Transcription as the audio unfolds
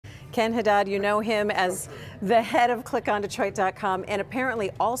Ken Haddad, you know him as the head of ClickOnDetroit.com and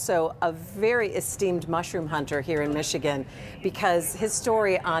apparently also a very esteemed mushroom hunter here in Michigan, because his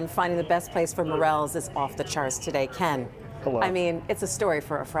story on finding the best place for morels is off the charts today. Ken, hello. I mean, it's a story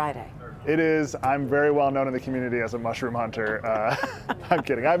for a Friday. It is. I'm very well known in the community as a mushroom hunter. I'm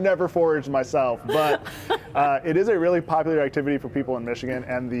kidding. I've never foraged myself, but it is a really popular activity for people in Michigan,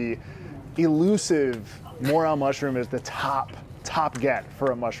 and the elusive morel mushroom is the top get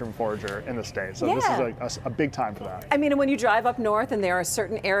for a mushroom forager in the state. So this is like a big time for that. I mean, when you drive up north and there are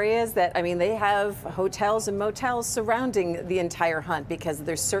certain areas that, I mean, they have hotels and motels surrounding the entire hunt, because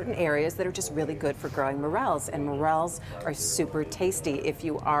there's certain areas that are just really good for growing morels, and morels are super tasty if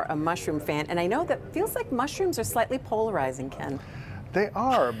you are a mushroom fan. And I know that feels like mushrooms are slightly polarizing, Ken. They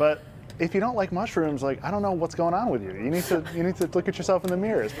are, but if you don't like mushrooms, like, I don't know what's going on with you. You need to look at yourself in the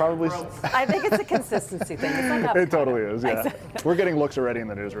mirror. It's probably. I think it's a consistency thing. It's like it totally is. Yeah, exactly. We're getting looks already in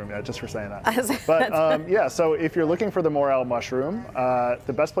the newsroom, just for saying that. But yeah, so if you're looking for the morel mushroom,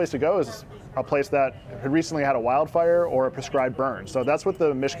 the best place to go is a place that had recently had a wildfire or a prescribed burn. So that's what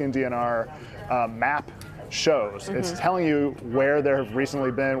the Michigan DNR map shows. It's telling you where there have recently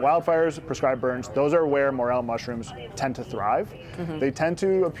been wildfires, prescribed burns. Those are where morel mushrooms tend to thrive. They tend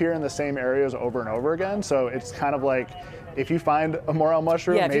to appear in the same areas over and over again. So it's kind of like, if you find a morel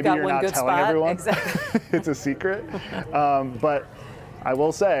mushroom, maybe you're not telling everyone. Exactly. It's a secret. But I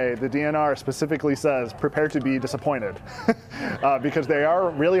will say the DNR specifically says prepare to be disappointed because they are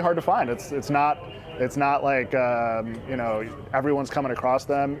really hard to find. It's not like you know, everyone's coming across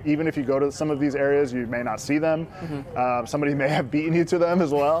them. Even if you go to some of these areas, you may not see them. Somebody may have beaten you to them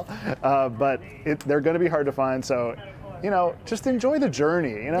as well. But they're going to be hard to find. So, you know, just enjoy the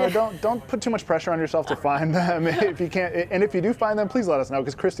journey. You know, don't put too much pressure on yourself to find them if you can't. And if you do find them, please let us know,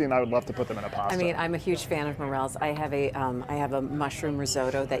 because Christy and I would love to put them in a pasta. I mean, I'm a huge fan of morels. I have a mushroom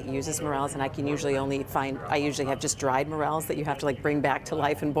risotto that uses morels, and I usually have just dried morels that you have to like bring back to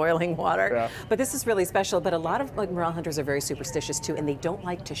life in boiling water. Yeah. But this is really special. But a lot of like morel hunters are very superstitious too, and they don't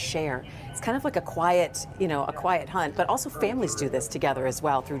like to share. It's kind of like a quiet hunt. But also families do this together as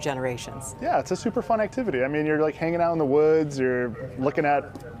well through generations. Yeah, it's a super fun activity. I mean, you're like hanging out in the woods, you're looking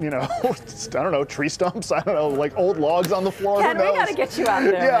at, you know, I don't know, tree stumps, I don't know, like old logs on the floor. Ken, we gotta get you out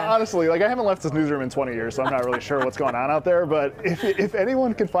there. Yeah, man. Honestly, like I haven't left this newsroom in 20 years, so I'm not really sure what's going on out there, but if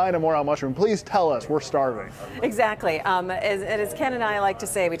anyone can find a morel mushroom, please tell us. We're starving. Exactly. As Ken and I like to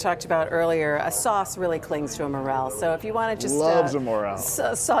say, we talked about earlier, a sauce really clings to a morel. So if you want to just loves a morel.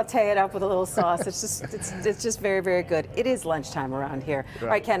 Saute it up with a little sauce, it's just very, very good. It is lunchtime around here. Yeah. All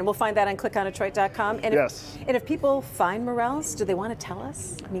right, Ken, we'll find that on ClickOnDetroit.com. And and if people find morels, do they want to tell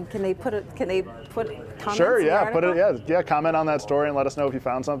us? I mean, can they put comments? Sure, yeah, yeah, comment on that story and let us know if you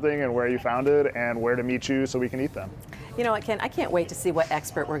found something and where you found it and where to meet you so we can eat them. You know what, Ken, I can't wait to see what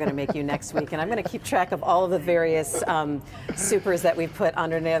expert we're going to make you next week, and I'm going to keep track of all of the various supers that we've put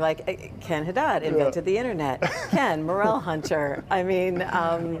under there, like Ken Haddad invented the internet, Ken, morel hunter. I mean,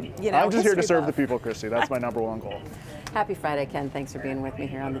 you know. I'm just here to serve the people, Christy. That's my #1 goal. Happy Friday, Ken. Thanks for being with me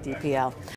here on the DPL.